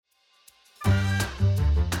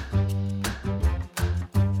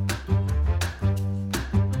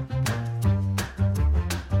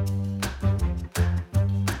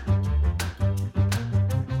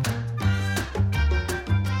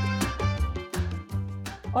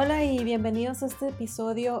Hola y bienvenidos a este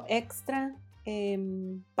episodio extra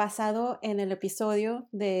basado en el episodio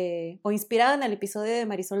o inspirado en el episodio de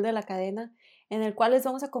Marisol de la Cadena, en el cual les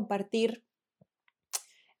vamos a compartir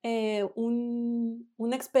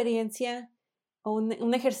una experiencia o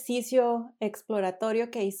un ejercicio exploratorio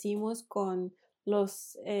que hicimos con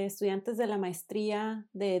los estudiantes de la maestría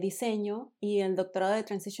de diseño y el doctorado de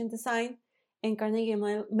Transition Design en Carnegie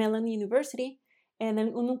Mellon University,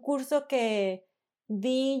 en un curso que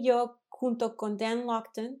di yo junto con Dan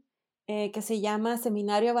Lockton, que se llama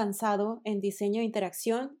Seminario Avanzado en Diseño de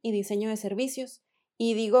Interacción y Diseño de Servicios.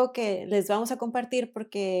 Y digo que les vamos a compartir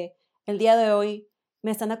porque el día de hoy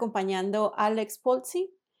me están acompañando Alex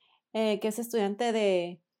Polzi, que es estudiante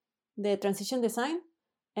de Transition Design,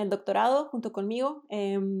 el doctorado junto conmigo,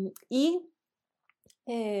 y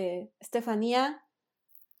Estefanía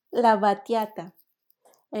Lavatiata,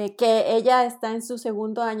 que ella está en su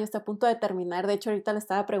segundo año, está a punto de terminar. De hecho, ahorita le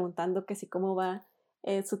estaba preguntando que si cómo va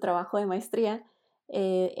su trabajo de maestría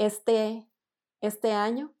este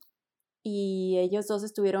año, y ellos dos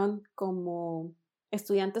estuvieron como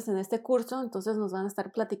estudiantes en este curso, entonces nos van a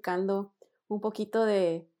estar platicando un poquito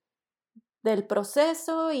del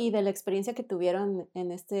proceso y de la experiencia que tuvieron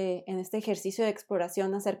en este ejercicio de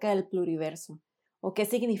exploración acerca del pluriverso, o qué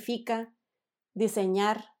significa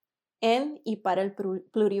diseñar en y para el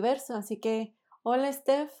pluriverso. Así que, hola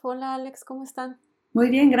Steph, hola Alex, ¿cómo están? Muy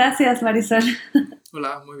bien, gracias Marisol.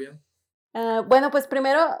 Hola, muy bien. Bueno, pues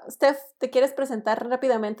primero, Steph, ¿te quieres presentar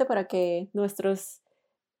rápidamente para que nuestros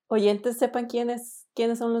oyentes sepan quiénes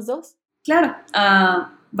son los dos? Claro,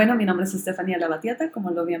 bueno, mi nombre es Estefanía Lavatiata, como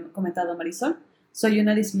lo había comentado Marisol. Soy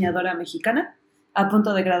una diseñadora mexicana a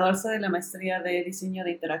punto de graduarse de la maestría de diseño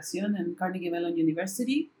de interacción en Carnegie Mellon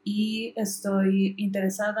University y estoy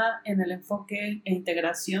interesada en el enfoque e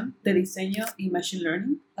integración de diseño y machine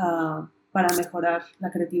learning para mejorar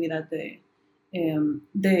la creatividad de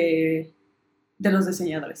los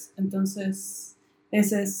diseñadores. Entonces,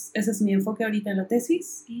 ese es mi enfoque ahorita en la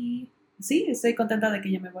tesis y sí, estoy contenta de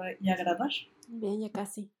que ya me voy a graduar. Bien, ya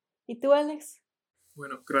casi. ¿Y tú, Alex?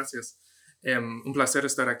 Bueno, gracias. Un placer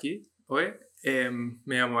estar aquí hoy.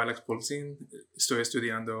 Me llamo Alex Polzin. Estoy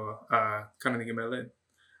estudiando a Carnegie Mellon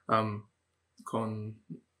con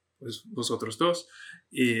vosotros dos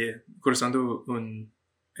y cursando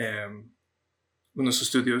unos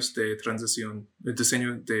estudios de transición, de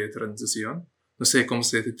diseño de transición. No sé cómo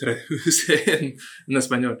se traduce en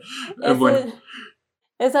español. Bueno.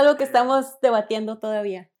 Es algo que estamos debatiendo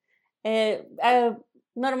todavía.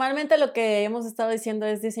 Normalmente lo que hemos estado diciendo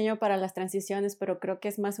es diseño para las transiciones, pero creo que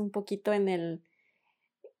es más un poquito en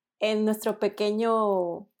nuestro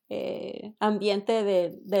pequeño ambiente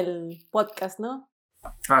del podcast, ¿no?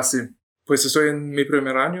 Sí. Pues estoy en mi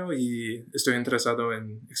primer año y estoy interesado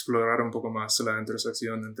en explorar un poco más la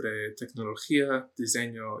intersección entre tecnología,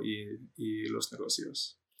 diseño y los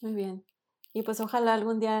negocios. Muy bien. Y pues ojalá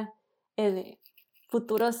algún día en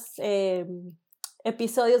futuros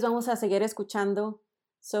episodios vamos a seguir escuchando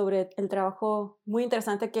sobre el trabajo muy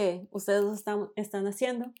interesante que ustedes están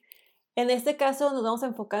haciendo. En este caso nos vamos a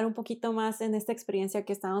enfocar un poquito más en esta experiencia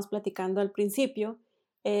que estábamos platicando al principio.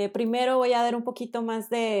 Primero voy a dar un poquito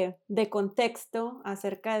más de contexto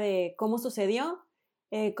acerca de cómo sucedió,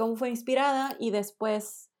 cómo fue inspirada, y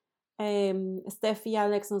después Steph y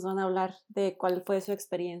Alex nos van a hablar de cuál fue su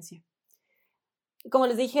experiencia. Como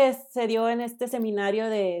les dije, se dio en este seminario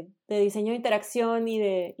de diseño de interacción y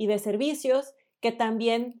de servicios, que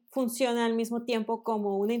también funciona al mismo tiempo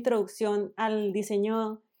como una introducción al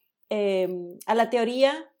diseño, a la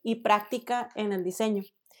teoría y práctica en el diseño.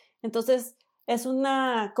 Entonces, es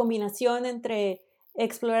una combinación entre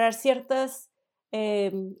explorar ciertas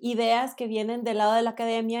ideas que vienen del lado de la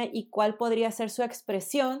academia y cuál podría ser su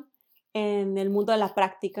expresión en el mundo de la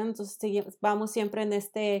práctica. Entonces, vamos siempre en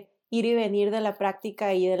este ir y venir de la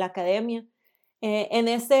práctica y de la academia. En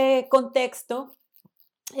ese contexto,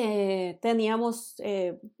 teníamos,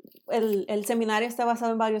 el seminario está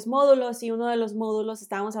basado en varios módulos, y uno de los módulos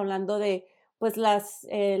estábamos hablando de pues la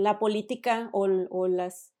política o la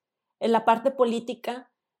parte política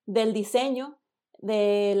del diseño,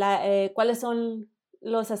 cuáles son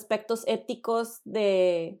los aspectos éticos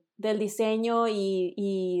del diseño,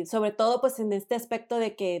 y sobre todo pues en este aspecto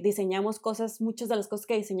de que diseñamos cosas, muchas de las cosas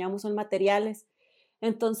que diseñamos son materiales.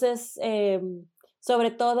 Entonces,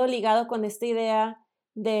 sobre todo ligado con esta idea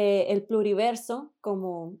del pluriverso,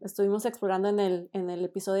 como estuvimos explorando en el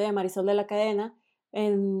episodio de Marisol de la Cadena,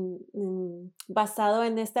 basado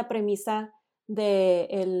en esta premisa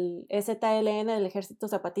del EZLN, del Ejército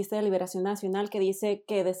Zapatista de Liberación Nacional, que dice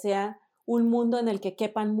que desea un mundo en el que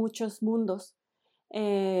quepan muchos mundos.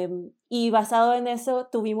 Y basado en eso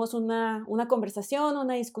tuvimos una conversación,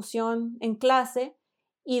 una discusión en clase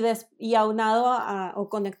y aunado o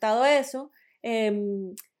conectado a eso,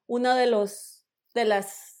 uno de los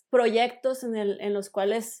proyectos en los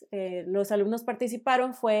cuales los alumnos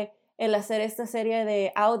participaron fue el hacer esta serie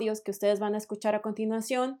de audios que ustedes van a escuchar a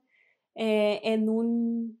continuación en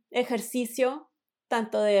un ejercicio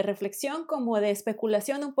tanto de reflexión como de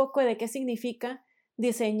especulación un poco de qué significa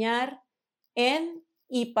diseñar en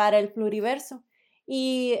y para el pluriverso.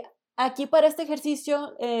 Y aquí para este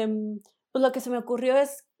ejercicio, pues lo que se me ocurrió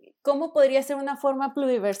es cómo podría ser una forma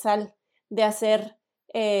pluriversal de hacer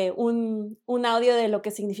un audio de lo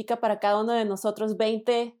que significa para cada uno de nosotros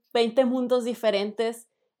 20 mundos diferentes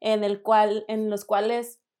en los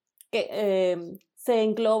cuales se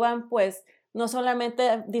engloban pues no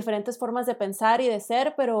solamente diferentes formas de pensar y de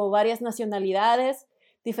ser, pero varias nacionalidades,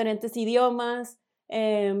 diferentes idiomas,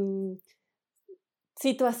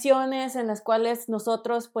 situaciones en las cuales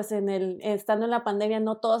nosotros, pues estando en la pandemia,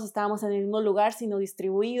 no todos estábamos en el mismo lugar, sino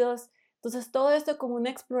distribuidos. Entonces, todo esto como una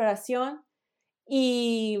exploración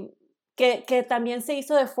y que también se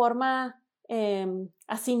hizo de forma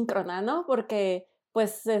asíncrona, ¿no? Porque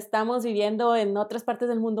pues estamos viviendo en otras partes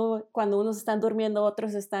del mundo cuando unos están durmiendo,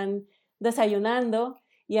 otros están desayunando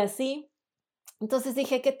y así. Entonces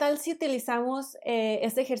dije, ¿qué tal si utilizamos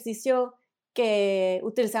este ejercicio que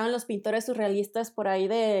utilizaban los pintores surrealistas por ahí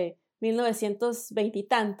de 1920 y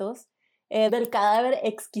tantos, del cadáver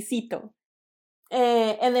exquisito,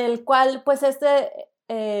 en el cual pues esta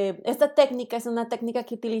técnica es una técnica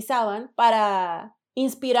que utilizaban para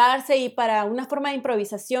inspirarse y para una forma de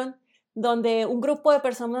improvisación donde un grupo de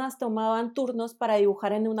personas tomaban turnos para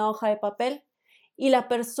dibujar en una hoja de papel y la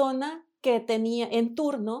persona que tenía en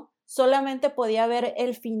turno solamente podía ver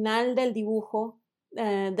el final del dibujo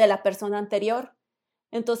de la persona anterior.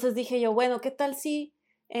 Entonces dije yo, bueno, ¿qué tal si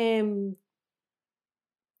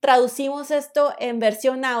traducimos esto en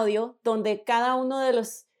versión audio, donde cada uno de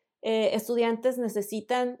los estudiantes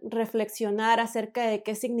necesitan reflexionar acerca de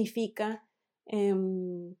qué significa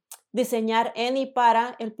diseñar en y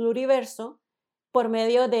para el pluriverso por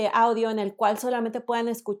medio de audio en el cual solamente puedan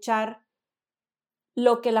escuchar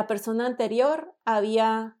lo que la persona anterior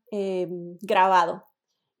había grabado.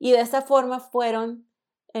 Y de esta forma fueron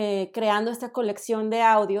creando esta colección de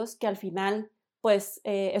audios que al final pues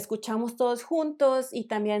escuchamos todos juntos y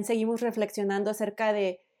también seguimos reflexionando acerca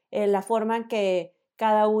de la forma en que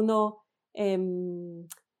cada uno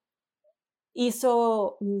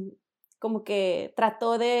hizo, como que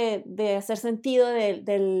trató de hacer sentido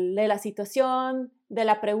de la situación, de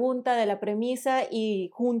la pregunta, de la premisa y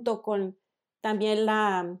junto con también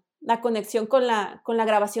la conexión con la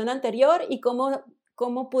grabación anterior y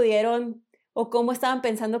cómo pudieron o cómo estaban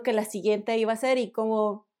pensando que la siguiente iba a ser y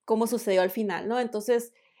cómo sucedió al final, ¿no?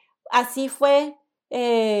 Entonces, así fue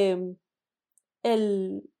el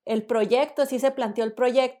proyecto, así se planteó el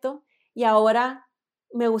proyecto y ahora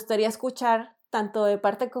me gustaría escuchar tanto de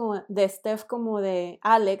parte como de Steph como de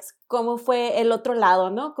Alex, cómo fue el otro lado,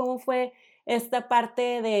 ¿no? Cómo fue esta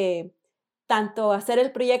parte de tanto hacer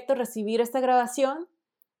el proyecto, recibir esta grabación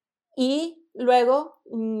y luego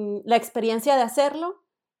la experiencia de hacerlo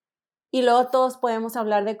y luego todos podemos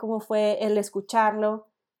hablar de cómo fue el escucharlo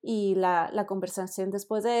y la conversación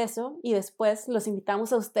después de eso y después los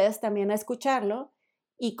invitamos a ustedes también a escucharlo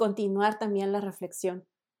y continuar también la reflexión.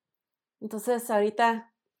 Entonces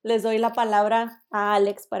ahorita les doy la palabra a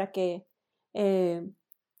Alex para que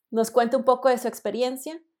nos cuente un poco de su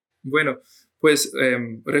experiencia. Bueno, pues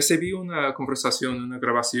recibí una conversación, una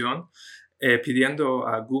grabación, pidiendo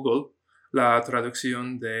a Google la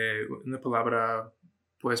traducción de una palabra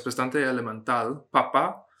pues bastante elemental,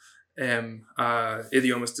 papá, a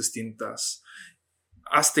idiomas distintas,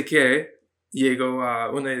 hasta que llegó a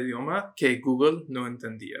un idioma que Google no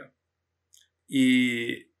entendía.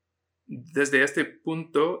 Y desde este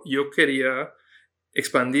punto yo quería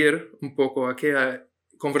expandir un poco aquella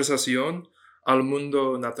conversación al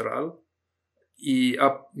mundo natural y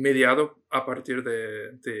mediado a partir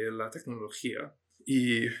de la tecnología.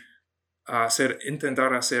 Y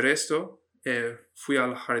intentar hacer esto, fui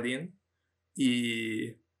al jardín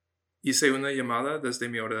y hice una llamada desde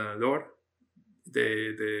mi ordenador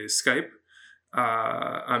de Skype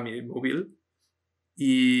a mi móvil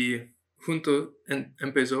y junto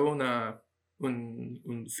empezó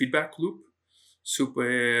un feedback loop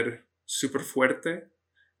súper fuerte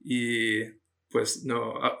y pues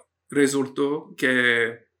no resultó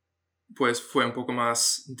que pues fue un poco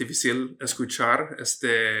más difícil escuchar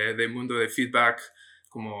de mundo de feedback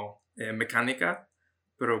como mecánica,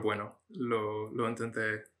 pero bueno, lo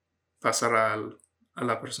intenté pasar a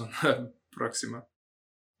la persona próxima.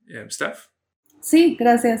 Steph. Sí,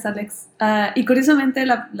 gracias, Alex. Y curiosamente,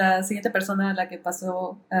 la siguiente persona a la que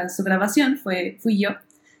pasó su grabación fui yo.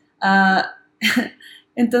 Ah,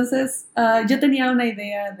 entonces, yo tenía una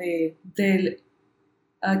idea del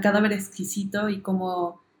cadáver exquisito y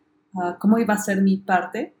cómo iba a ser mi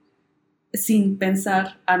parte sin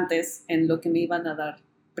pensar antes en lo que me iban a dar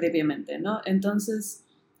previamente, ¿no? Entonces,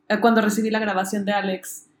 cuando recibí la grabación de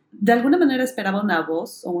Alex, de alguna manera esperaba una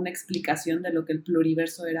voz o una explicación de lo que el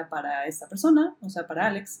pluriverso era para esta persona, o sea, para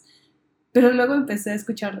Alex, pero luego empecé a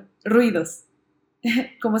escuchar ruidos,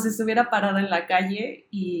 como si estuviera parada en la calle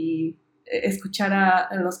y escuchara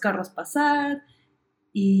los carros pasar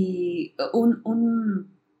y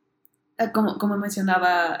como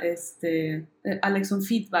mencionaba Alex, un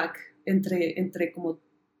feedback entre como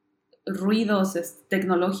ruidos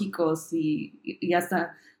tecnológicos y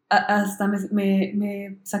hasta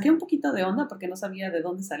me saqué un poquito de onda porque no sabía de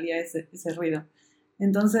dónde salía ese ruido.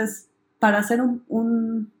 Entonces, para hacer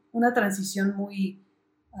una transición muy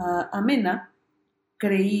amena,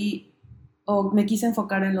 creí o me quise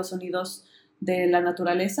enfocar en los sonidos de la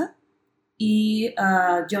naturaleza y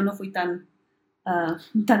yo no fui tan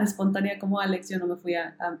espontánea como Alex. Yo no me fui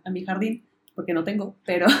a mi jardín porque no tengo,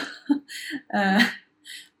 pero, uh,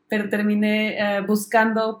 pero terminé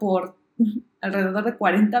buscando por alrededor de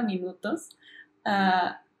 40 minutos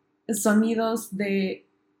sonidos de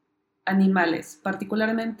animales,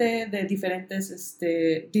 particularmente de diferentes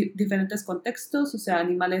contextos, o sea,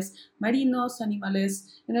 animales marinos,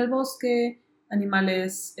 animales en el bosque,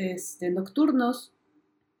 animales nocturnos,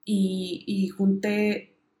 y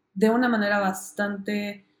junté de una manera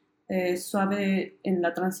bastante suave en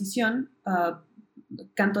la transición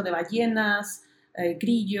canto de ballenas,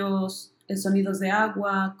 grillos, sonidos de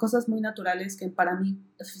agua, cosas muy naturales que para mí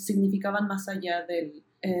significaban más allá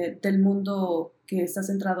del mundo que está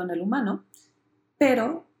centrado en el humano,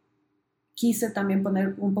 pero quise también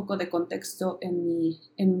poner un poco de contexto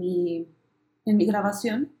en mi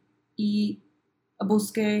grabación y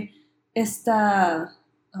busqué esta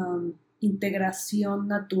integración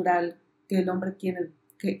natural que el hombre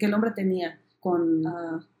que el hombre tenía con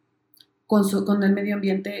el medio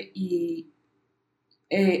ambiente y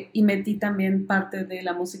metí también parte de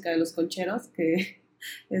la música de los concheros, que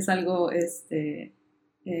es algo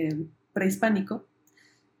prehispánico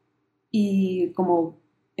y como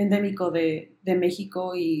endémico de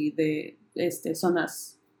México y de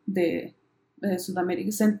zonas de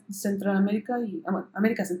Sudamérica, Centroamérica y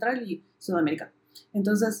América Central y Sudamérica.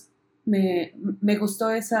 Entonces me gustó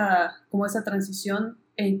como esa transición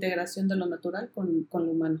e integración de lo natural con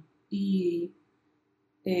lo humano. Y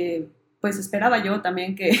pues esperaba yo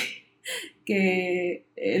también que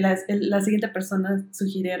la siguiente persona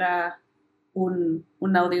sugiriera un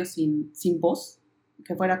audio sin voz,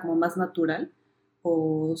 que fuera como más natural,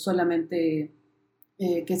 o solamente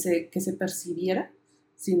que se percibiera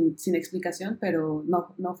sin explicación, pero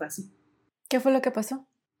no fue así. ¿Qué fue lo que pasó?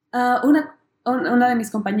 Una de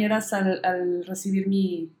mis compañeras al recibir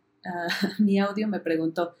mi audio me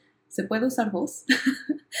preguntó, ¿se puede usar voz?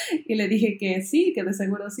 Y le dije que sí, que de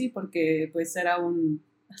seguro sí, porque pues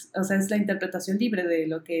o sea, es la interpretación libre de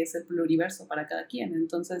lo que es el pluriverso para cada quien.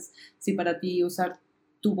 Entonces, si para ti usar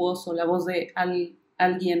tu voz o la voz de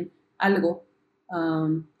alguien, algo,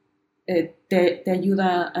 te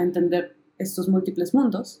ayuda a entender estos múltiples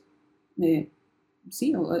mundos,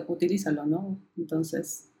 sí, utilízalo, ¿no?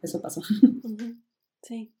 Entonces, eso pasó.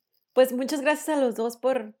 Sí. Pues muchas gracias a los dos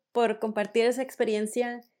por compartir esa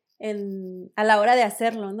experiencia a la hora de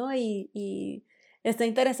hacerlo, ¿no? Y está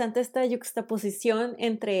interesante esta yuxtaposición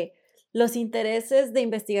entre los intereses de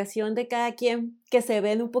investigación de cada quien que se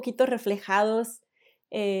ven un poquito reflejados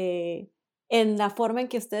en la forma en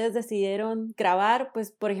que ustedes decidieron grabar.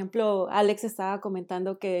 Pues, por ejemplo, Alex estaba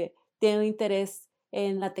comentando que tiene un interés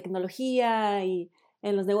en la tecnología y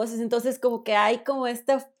en los negocios. Entonces, como que hay como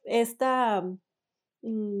esta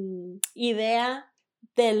idea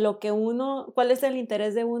de lo que cuál es el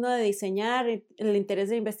interés de uno de diseñar, el interés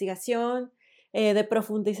de investigación, de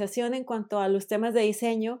profundización en cuanto a los temas de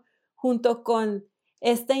diseño, junto con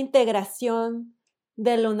esta integración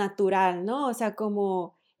de lo natural, ¿no? O sea,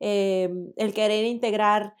 como el querer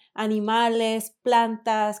integrar animales,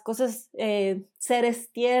 plantas, cosas,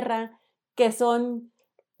 seres tierra, que son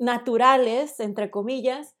naturales, entre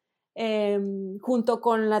comillas, junto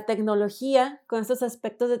con la tecnología, con esos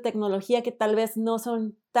aspectos de tecnología que tal vez no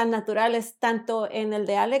son tan naturales, tanto en el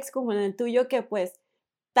de Alex como en el tuyo, que pues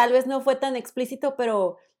tal vez no fue tan explícito,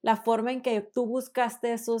 pero la forma en que tú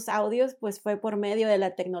buscaste esos audios pues fue por medio de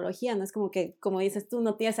la tecnología, no es como que, como dices tú,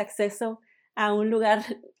 no tienes acceso a un lugar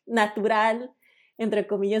natural, entre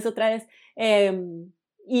comillas otra vez,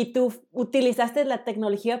 y tú utilizaste la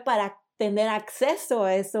tecnología para tener acceso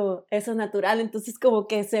a eso natural. Entonces como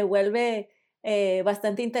que se vuelve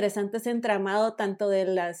bastante interesante ese entramado tanto de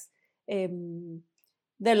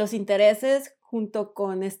de los intereses junto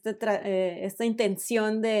con esta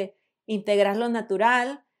intención de integrar lo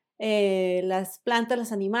natural, las plantas,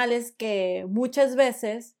 los animales, que muchas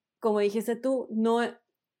veces, como dijiste tú, no,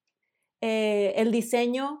 el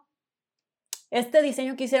diseño, este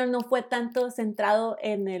diseño que hicieron no fue tanto centrado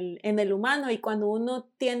en el humano, y cuando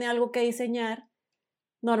uno tiene algo que diseñar,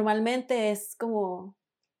 normalmente es como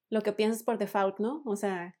lo que piensas por default, ¿no? O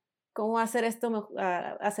sea, cómo hacer esto,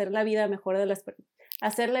 hacer la vida mejor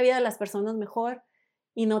hacer la vida de las personas mejor,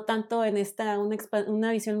 y no tanto en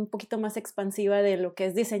una visión un poquito más expansiva de lo que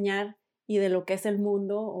es diseñar y de lo que es el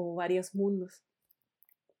mundo o varios mundos.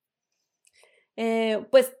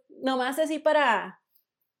 Pues nomás así para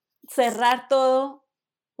cerrar todo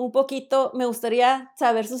un poquito, me gustaría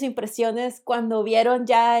saber sus impresiones cuando vieron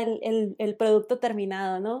ya el producto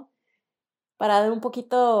terminado, ¿no? Para dar un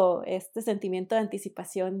poquito este sentimiento de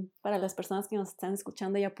anticipación para las personas que nos están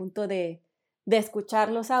escuchando y a punto de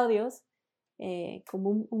escuchar los audios,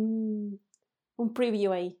 como un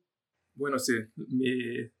preview ahí. Bueno, sí,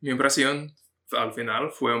 mi impresión al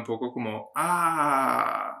final fue un poco como,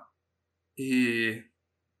 y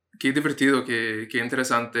qué divertido, qué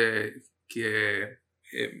interesante, que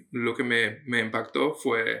lo que me impactó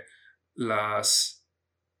fue las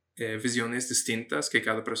visiones distintas que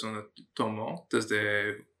cada persona tomó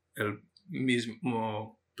desde el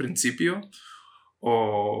mismo principio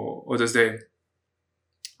o desde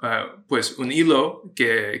pues un hilo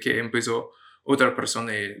que empezó otra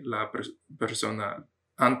persona y la persona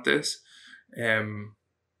antes,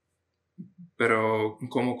 pero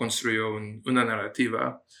cómo construyó una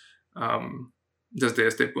narrativa desde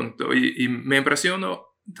este punto. Y me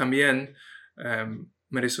impresionó también,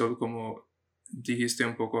 Marisol, como dijiste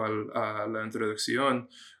un poco a la introducción,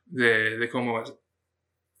 de cómo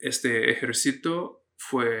este ejercicio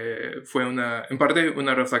fue en parte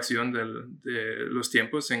una reflexión de los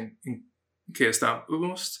tiempos en que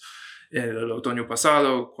estábamos, el otoño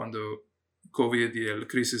pasado, cuando COVID y el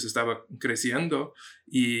crisis estaba creciendo,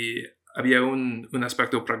 y había un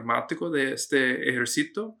aspecto pragmático de este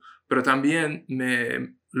ejercicio, pero también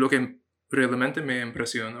lo que realmente me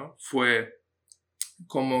impresionó fue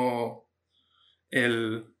cómo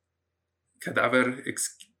el cadáver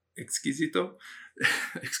exquisito,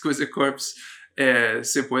 Exquisite Corpse,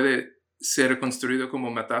 se puede ser construido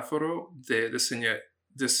como metáfora de diseñar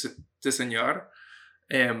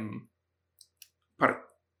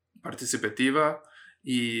participativa.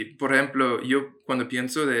 Y, por ejemplo, yo cuando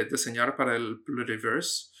pienso de diseñar para el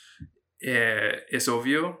Pluriverse, es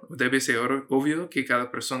obvio, debe ser obvio que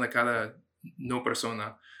cada persona, cada no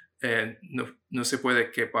persona, no se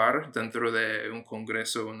puede quepar dentro de un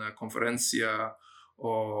congreso, una conferencia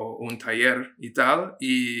o un taller y tal,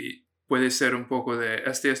 y puede ser un poco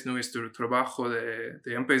este es nuestro trabajo de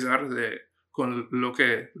empezar con lo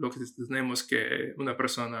que tenemos que una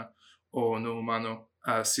persona o no humano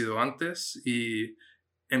ha sido antes, y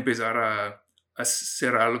empezar a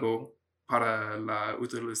hacer algo para la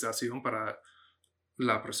utilización para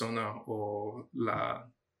la persona o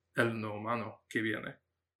el no humano que viene.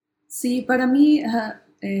 Sí, para mí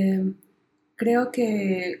creo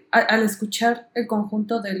que al escuchar el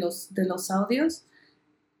conjunto de los audios,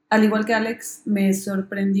 al igual que Alex, me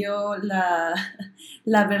sorprendió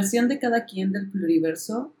la versión de cada quien del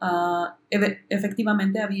pluriverso.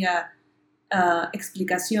 Efectivamente había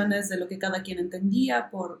explicaciones de lo que cada quien entendía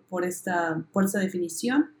por esta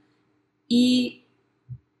definición, e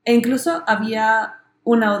incluso había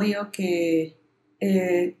un audio que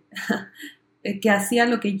que hacía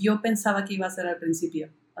lo que yo pensaba que iba a hacer al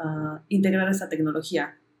principio, integrar esa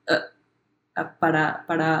tecnología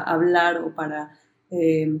para hablar o para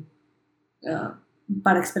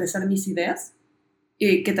expresar mis ideas,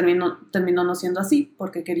 y que terminó no siendo así,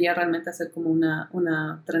 porque quería realmente hacer como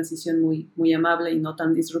una transición muy amable y no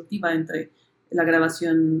tan disruptiva entre la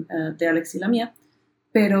grabación de Alex y la mía.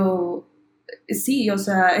 Pero sí, o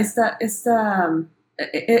sea, esta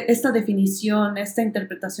definición, esta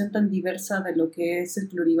interpretación tan diversa de lo que es el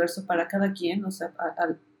pluriverso para cada quien, o sea,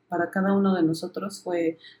 para cada uno de nosotros,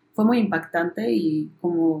 fue muy impactante, y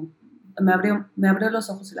como me abrió los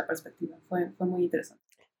ojos y la perspectiva. Fue muy interesante.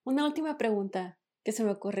 Una última pregunta que se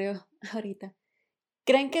me ocurrió ahorita.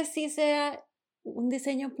 ¿Creen que sí sea un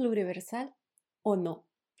diseño pluriversal o no?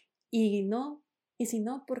 Y si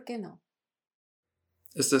no, ¿por qué no?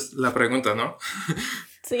 Esta es la pregunta, ¿no?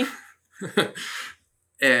 Sí.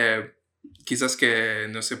 Quizás que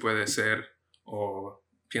no se puede ser, o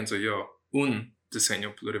pienso yo, un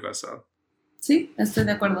diseño pluriversal. Sí, estoy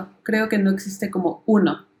de acuerdo. Creo que no existe como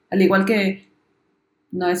uno. Al igual que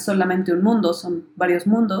no es solamente un mundo, son varios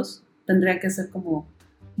mundos. Tendría que ser como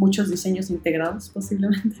muchos diseños integrados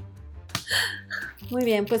posiblemente. Muy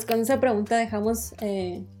bien, pues con esa pregunta dejamos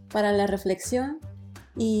para la reflexión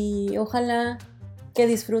y ojalá que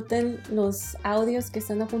disfruten los audios que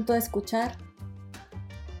están a punto de escuchar.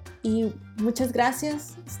 Y muchas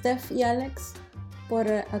gracias, Steph y Alex, por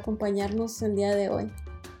acompañarnos el día de hoy.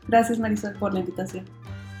 Gracias, Marisol, por la invitación.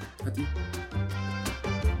 A ti.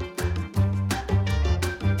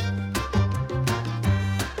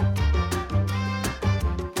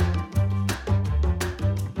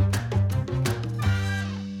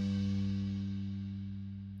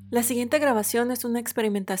 La siguiente grabación es una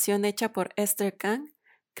experimentación hecha por Esther Kang,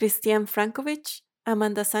 Christian Frankovich,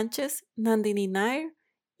 Amanda Sánchez, Nandini Nair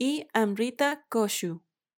y Amrita Koshu.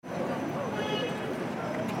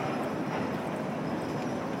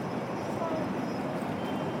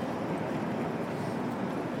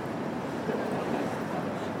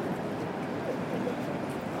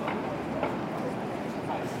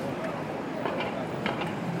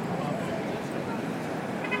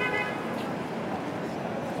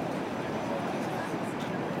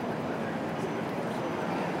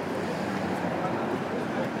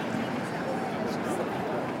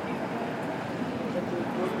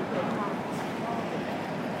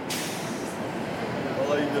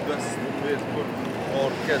 bäst vet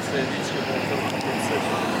orkar se dice molto processo.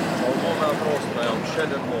 Ho una prostra, un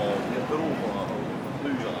scellermo, di drugo,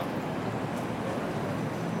 luja.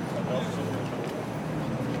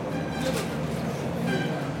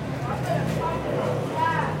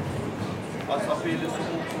 Passa pile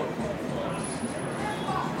su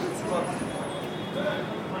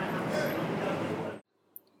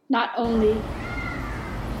Not only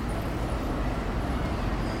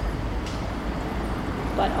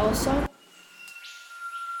but also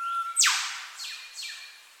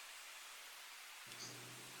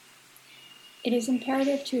it is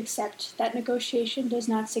imperative to accept that negotiation does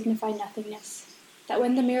not signify nothingness, that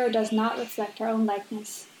when the mirror does not reflect our own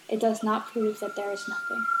likeness, it does not prove that there is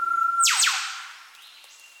nothing.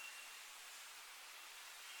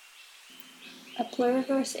 A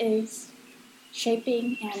pluriverse is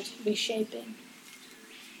shaping and reshaping,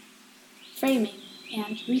 framing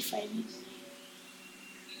and reframing,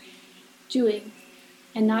 doing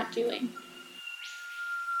and not doing,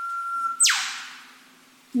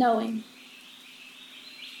 knowing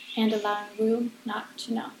and allowing room not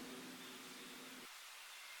to know.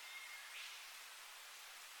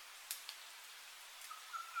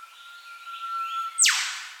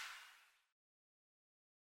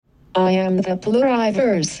 I am the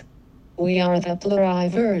pluriverse. We are the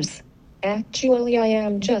pluriverse. Actually, I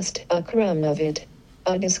am just a crumb of it.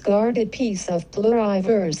 A discarded piece of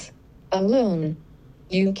pluriverse. Alone.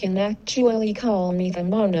 You can actually call me the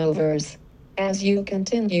monoverse. As you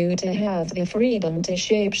continue to have the freedom to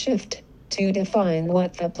shapeshift, to define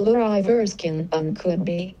what the pluriverse can and could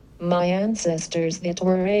be, my ancestors that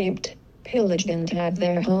were raped, pillaged and had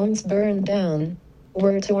their homes burned down,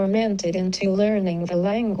 were tormented into learning the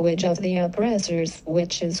language of the oppressors,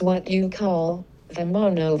 which is what you call the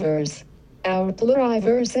monoverse. Our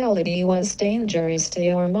pluriversality was dangerous to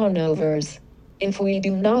your monoverse. If we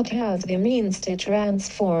do not have the means to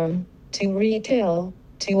transform, to retell,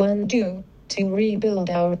 to undo, to rebuild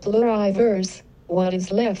our pluriverse, what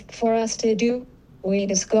is left for us to do? We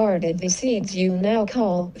discarded the seeds you now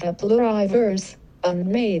call the pluriverse, and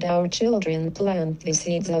made our children plant the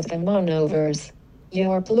seeds of the monoverse.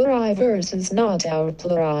 Your pluriverse is not our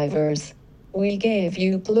pluriverse. We gave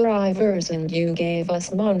you pluriverse and you gave us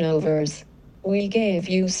monoverse. We gave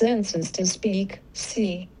you senses to speak,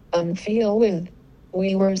 see, and feel with.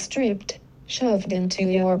 We were stripped, shoved into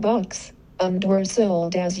your box, and were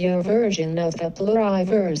sold as your version of the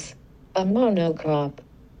pluriverse. A monocrop.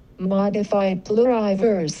 Modified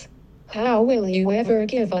pluriverse. How will you ever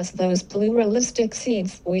give us those pluralistic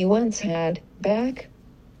seeds we once had back?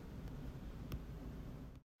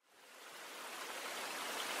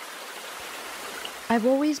 I've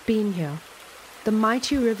always been here, the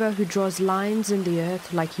mighty river who draws lines in the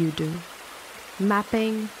earth like you do,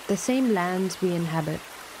 mapping the same lands we inhabit,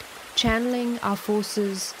 channeling our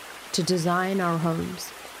forces to design our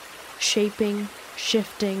homes, shaping,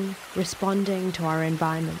 shifting, responding to our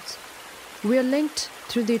environments. We are linked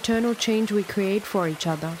through the eternal change we create for each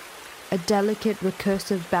other, a delicate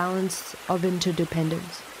recursive balance of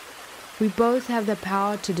interdependence. We both have the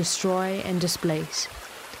power to destroy and displace.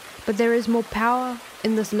 But there is more power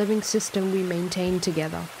in this living system we maintain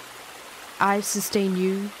together. I sustain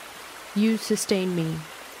you, you sustain me.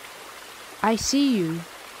 I see you.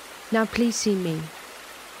 Now please see me.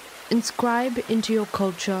 Inscribe into your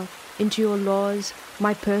culture, into your laws,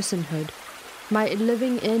 my personhood, my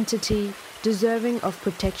living entity deserving of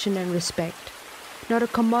protection and respect, not a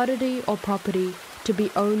commodity or property to be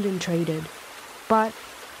owned and traded, but,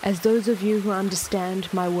 as those of you who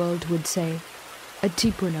understand my world would say, a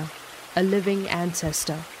tipuna, a living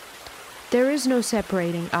ancestor. There is no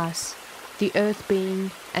separating us, the earth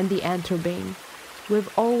being and the anthro being.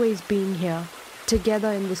 We've always been here,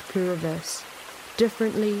 together in this pluriverse,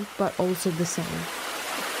 differently but also the same.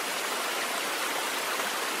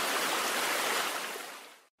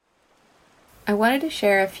 I wanted to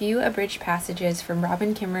share a few abridged passages from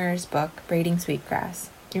Robin Kimmerer's book, Braiding Sweetgrass,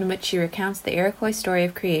 in which she recounts the Iroquois story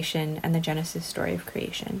of creation and the Genesis story of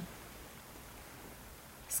creation.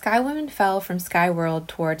 Sky Woman fell from Sky World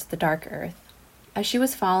towards the dark earth. As she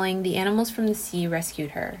was falling, the animals from the sea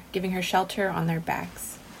rescued her, giving her shelter on their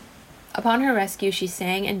backs. Upon her rescue, she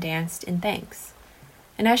sang and danced in thanks.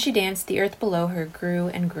 And as she danced, the earth below her grew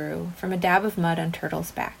and grew, from a dab of mud on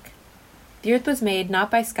Turtle's back. The earth was made not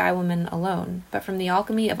by Sky Woman alone, but from the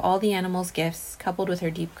alchemy of all the animals' gifts, coupled with her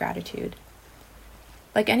deep gratitude.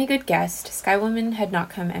 Like any good guest, Sky Woman had not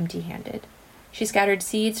come empty-handed. She scattered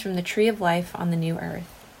seeds from the tree of life on the new earth,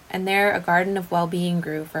 and there a garden of well-being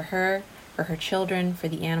grew for her children, for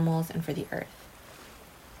the animals, and for the earth.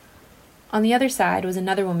 On the other side was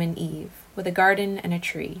another woman, Eve, with a garden and a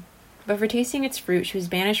tree. But for tasting its fruit, she was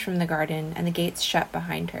banished from the garden, and the gates shut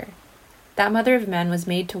behind her. That mother of men was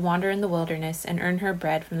made to wander in the wilderness and earn her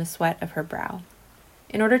bread from the sweat of her brow.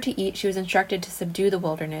 In order to eat, she was instructed to subdue the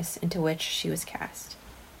wilderness into which she was cast.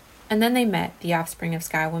 And then they met, the offspring of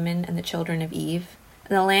Sky Woman and the children of Eve,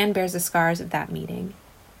 and the land bears the scars of that meeting.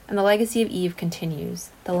 And the legacy of Eve continues.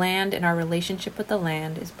 The land and our relationship with the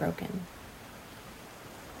land is broken.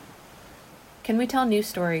 Can we tell new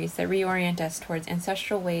stories that reorient us towards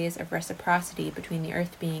ancestral ways of reciprocity between the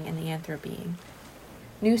earth being and the anthro being?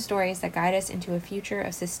 New stories that guide us into a future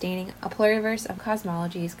of sustaining a pluriverse of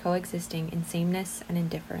cosmologies coexisting in sameness and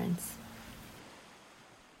indifference.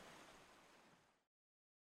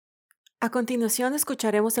 A continuación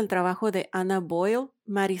escucharemos el trabajo de Anna Boyle,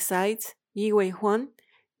 Mary Sides, Yi-Wei Huan,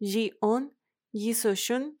 Ji-On, Yi-So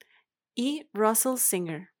Shun, y Russell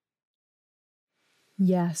Singer.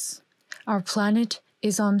 Yes, our planet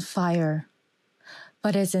is on fire.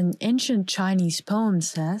 But as an ancient Chinese poem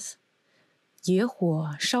says, 野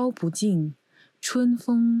火烧不尽，春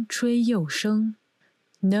风吹又生.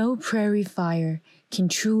 No prairie fire can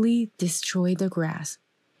truly destroy the grass.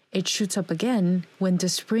 It shoots up again when the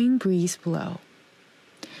spring breeze blows.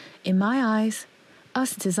 In my eyes,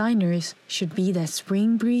 us designers should be that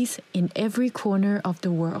spring breeze in every corner of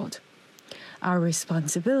the world. Our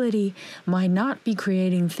responsibility might not be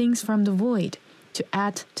creating things from the void to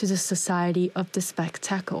add to the society of the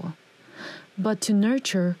spectacle, but to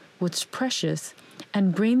nurture what's precious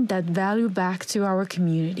and bring that value back to our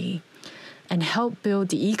community and help build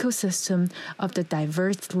the ecosystem of the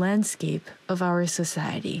diverse landscape of our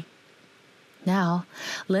society. Now,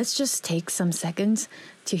 let's just take some seconds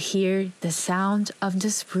to hear the sound of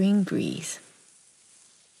the spring breeze.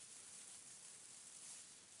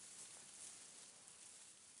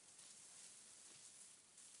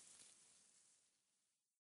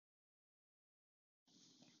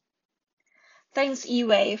 Thanks,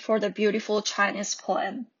 Yi-Wei, for the beautiful Chinese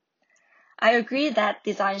poem. I agree that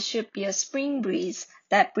design should be a spring breeze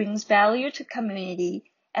that brings value to community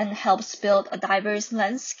and helps build a diverse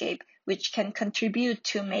landscape which can contribute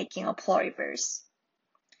to making a pluriverse.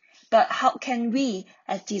 But how can we,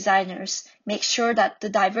 as designers, make sure that the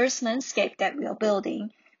diverse landscape that we are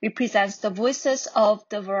building represents the voices of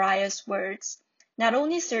the various worlds, not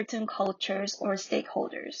only certain cultures or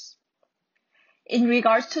stakeholders? In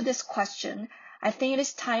regards to this question, I think it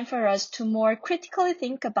is time for us to more critically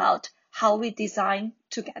think about how we design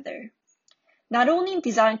together. Not only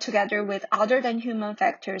design together with other than human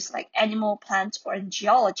factors like animal, plant, or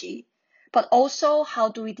geology, but also how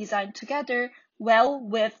do we design together well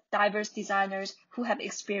with diverse designers who have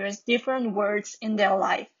experienced different worlds in their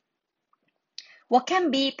life. What can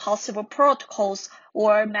be possible protocols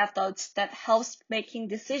or methods that helps making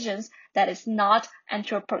decisions that is not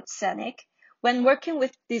anthropocenic when working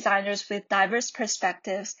with designers with diverse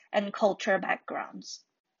perspectives and cultural backgrounds?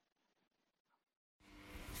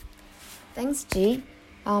 Thanks, Ji.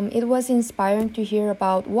 It was inspiring to hear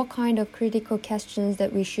about what kind of critical questions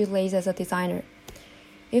that we should raise as a designer.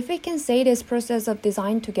 If we can say this process of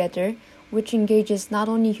design together, which engages not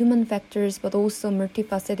only human factors but also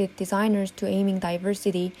multifaceted designers to aiming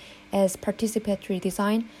diversity as participatory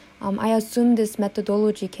design, I assume this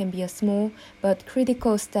methodology can be a small but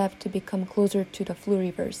critical step to become closer to the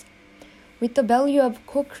Pluriverse. With the value of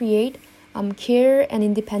co-create, care and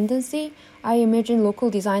independency, I imagine local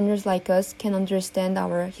designers like us can understand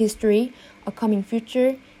our history, a coming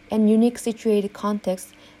future, and unique situated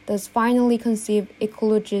context, thus finally conceive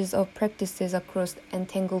ecologies of practices across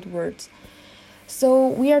entangled worlds. So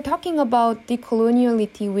we are talking about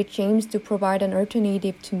decoloniality, which aims to provide an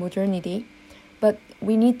alternative to modernity, but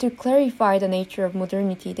we need to clarify the nature of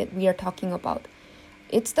modernity that we are talking about.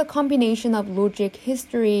 It's the combination of logic,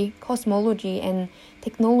 history, cosmology, and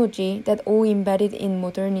technology that all embedded in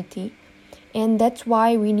modernity, and that's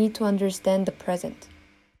why we need to understand the present.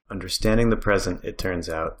 Understanding the present, it turns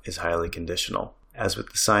out, is highly conditional. As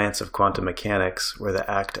with the science of quantum mechanics, where the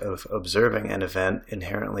act of observing an event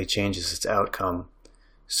inherently changes its outcome,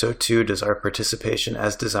 so too does our participation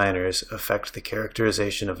as designers affect the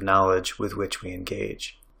characterization of knowledge with which we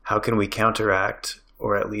engage. How can we counteract,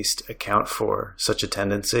 or at least account for, such a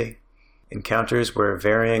tendency? Encounters where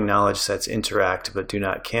varying knowledge sets interact but do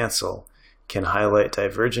not cancel can highlight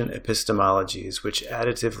divergent epistemologies which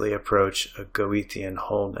additively approach a Goethean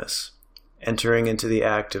wholeness. Entering into the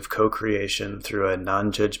act of co-creation through a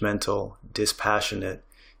non-judgmental, dispassionate,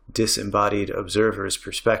 disembodied observer's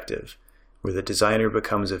perspective, where the designer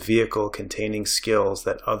becomes a vehicle containing skills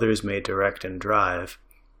that others may direct and drive,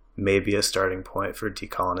 may be a starting point for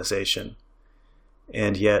decolonization.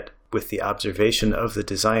 And yet, with the observation of the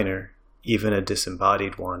designer, even a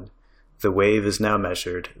disembodied one, the wave is now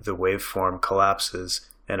measured, the waveform collapses,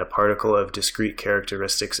 and a particle of discrete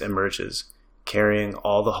characteristics emerges, carrying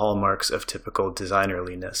all the hallmarks of typical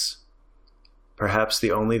designerliness. Perhaps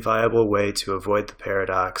the only viable way to avoid the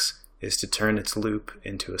paradox is to turn its loop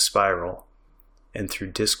into a spiral, and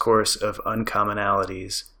through discourse of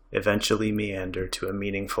uncommonalities, eventually meander to a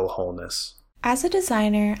meaningful wholeness. As a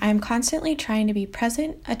designer, I am constantly trying to be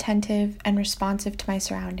present, attentive, and responsive to my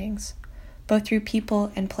surroundings, both through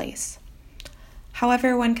people and place.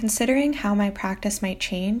 However, when considering how my practice might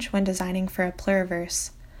change when designing for a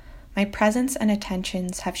pluriverse, my presence and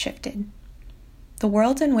attentions have shifted. The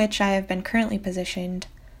world in which I have been currently positioned,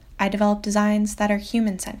 I develop designs that are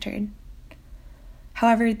human-centered.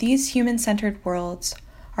 However, these human-centered worlds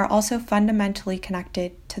are also fundamentally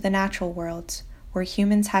connected to the natural worlds, where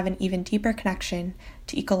humans have an even deeper connection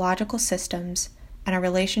to ecological systems and a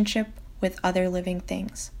relationship with other living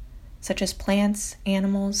things, such as plants,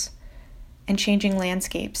 animals, and changing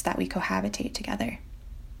landscapes that we cohabitate together.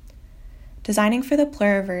 Designing for the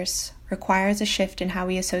pluriverse requires a shift in how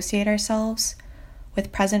we associate ourselves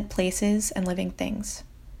with present places and living things.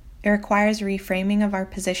 It requires a reframing of our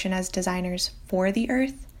position as designers for the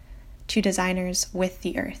earth to designers with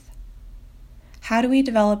the earth. How do we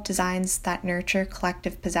develop designs that nurture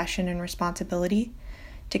collective possession and responsibility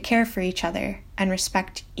to care for each other and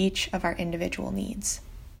respect each of our individual needs?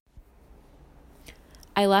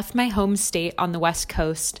 I left my home state on the West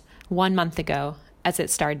Coast 1 month ago as it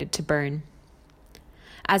started to burn.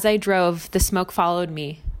 As I drove, the smoke followed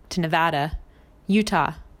me to Nevada,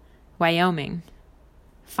 Utah, Wyoming.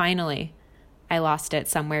 Finally, I lost it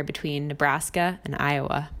somewhere between Nebraska and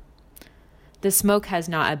Iowa. The smoke has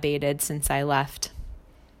not abated since I left.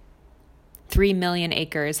 3 million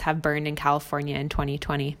acres have burned in California in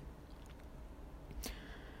 2020.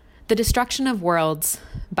 The destruction of worlds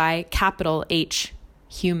by capital H,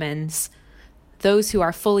 humans, those who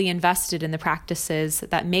are fully invested in the practices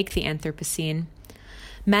that make the Anthropocene,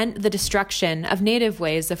 meant the destruction of native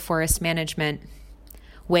ways of forest management,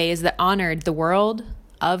 ways that honored the world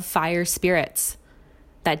of fire spirits,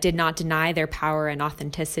 that did not deny their power and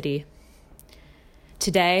authenticity.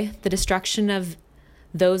 Today, the destruction of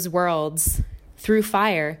those worlds through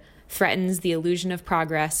fire threatens the illusion of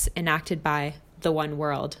progress enacted by the one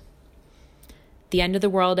world. The end of the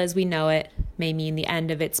world as we know it may mean the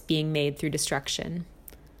end of its being made through destruction.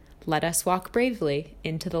 Let us walk bravely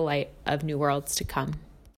into the light of new worlds to come.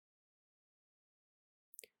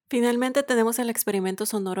 Finalmente tenemos el experimento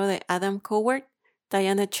sonoro de Adam Coward,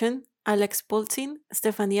 Diana Chen, Alex Polzin,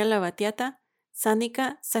 Stefania Lavatiata,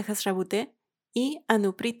 Sanika Sahasrabudhe y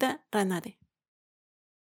Anuprita Ranade.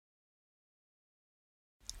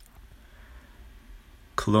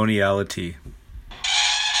 Coloniality.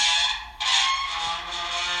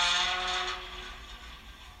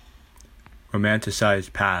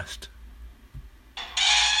 Romanticized past.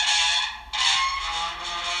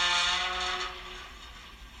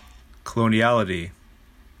 Coloniality.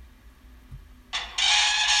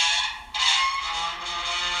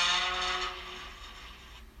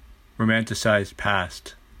 romanticized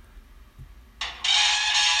past.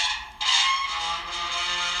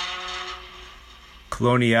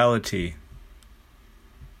 Coloniality.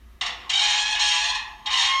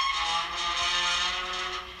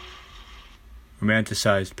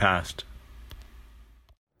 Romanticized past.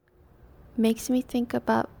 Makes me think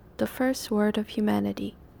about the first word of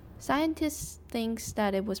humanity. Scientists think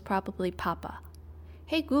that it was probably Papa.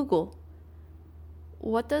 Hey Google,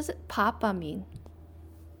 what does Papa mean?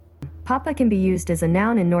 Papa can be used as a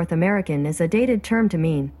noun in North American as a dated term to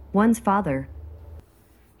mean one's father.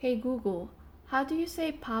 Hey Google, how do you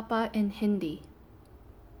say Papa in Hindi?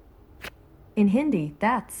 In Hindi,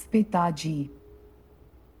 that's Pitaji.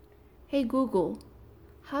 Hey Google,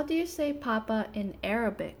 how do you say Papa in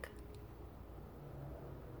Arabic?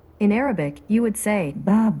 In Arabic, you would say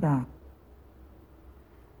Baba.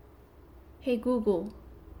 Hey Google,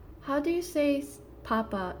 how do you say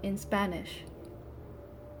Papa in Spanish?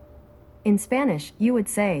 In Spanish, you would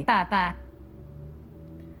say Papa.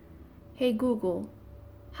 Hey Google,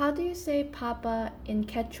 how do you say Papa in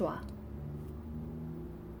Quechua?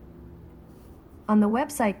 On the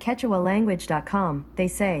website QuechuaLanguage.com, they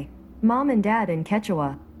say Mom and Dad in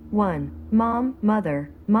Quechua. 1. Mom,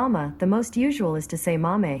 mother, mama. The most usual is to say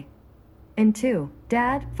mame. And 2.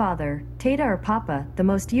 Dad, father, tata or papa. The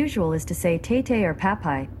most usual is to say tete or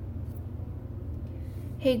papai.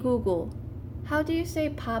 Hey Google, how do you say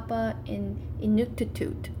Papa in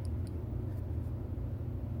Inuktitut?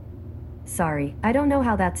 Sorry, I don't know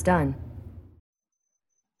how that's done.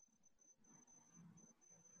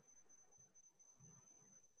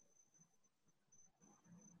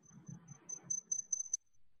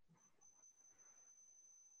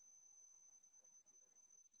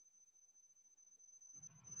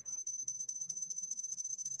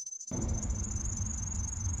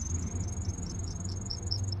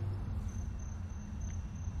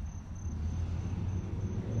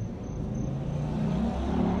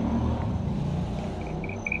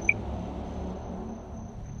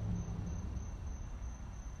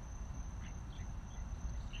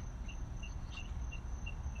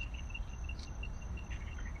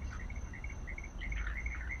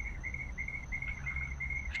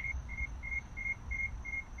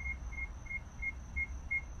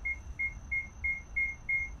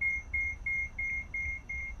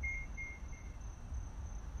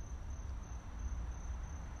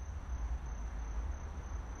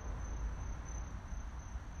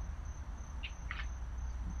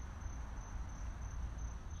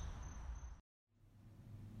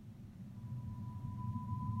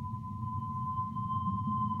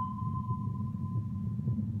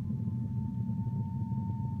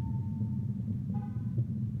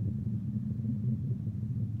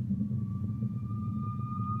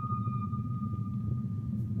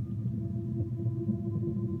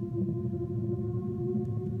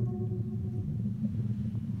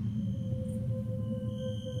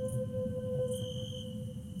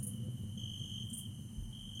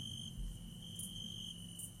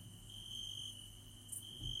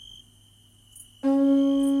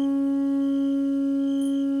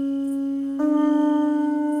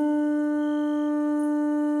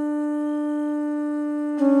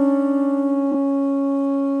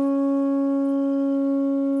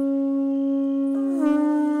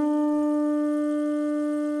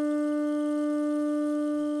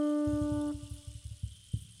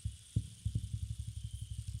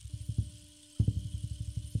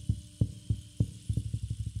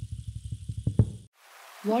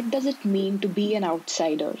 What does it mean to be an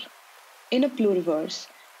outsider? In a pluriverse,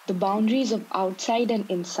 the boundaries of outside and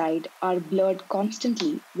inside are blurred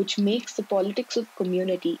constantly, which makes the politics of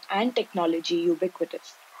community and technology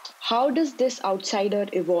ubiquitous. How does this outsider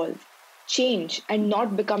evolve, change, and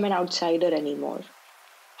not become an outsider anymore?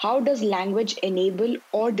 How does language enable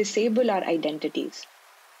or disable our identities?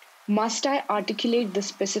 Must I articulate the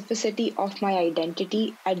specificity of my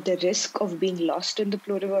identity at the risk of being lost in the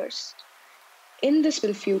pluriverse? In this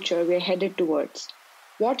future we're headed towards,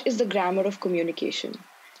 what is the grammar of communication?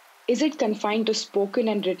 Is it confined to spoken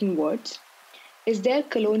and written words? Is there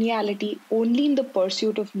coloniality only in the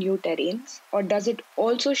pursuit of new terrains, or does it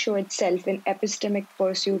also show itself in epistemic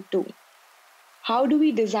pursuit too? How do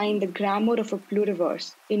we design the grammar of a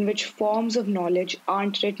pluriverse in which forms of knowledge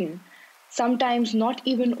aren't written, sometimes not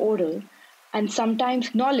even oral, and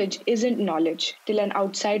sometimes knowledge isn't knowledge till an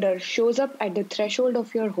outsider shows up at the threshold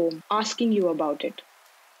of your home asking you about it?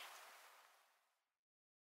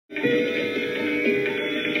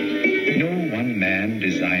 No one man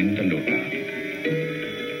designed the Loka,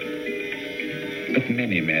 but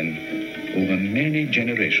many men over many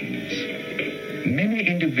generations many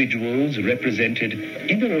individuals represented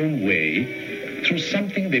in their own way through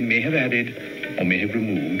something they may have added or may have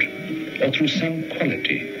removed, or through some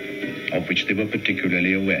quality of which they were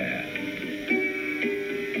particularly aware.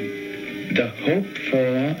 The hope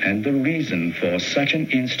for and the reason for such an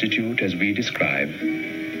institute as we describe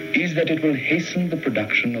is that it will hasten the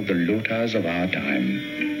production of the lotas of our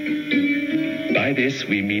time. By this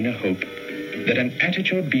we mean a hope that an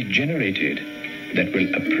attitude be generated that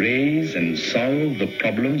will appraise and solve the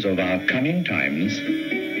problems of our coming times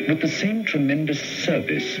with the same tremendous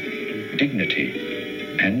service,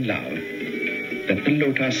 dignity, and love that the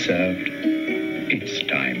lotus served its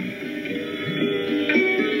time.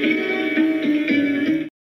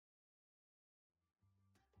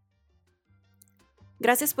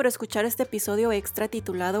 Gracias por escuchar este episodio extra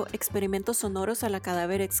titulado Experimentos sonoros a la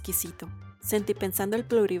cadáver exquisito, sentipensando el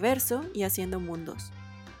pluriverso y haciendo mundos.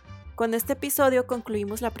 Con este episodio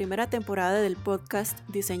concluimos la primera temporada del podcast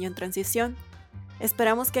Diseño en Transición.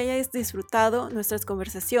 Esperamos que hayáis disfrutado nuestras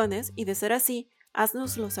conversaciones y de ser así,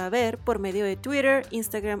 haznoslo saber por medio de Twitter,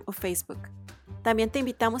 Instagram o Facebook. También te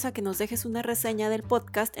invitamos a que nos dejes una reseña del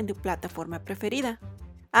podcast en tu plataforma preferida.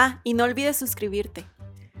 Y no olvides suscribirte.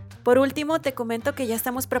 Por último, te comento que ya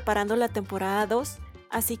estamos preparando la temporada 2,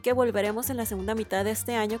 así que volveremos en la segunda mitad de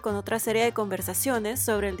este año con otra serie de conversaciones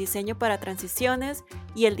sobre el diseño para transiciones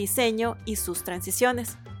y el diseño y sus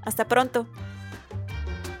transiciones. ¡Hasta pronto!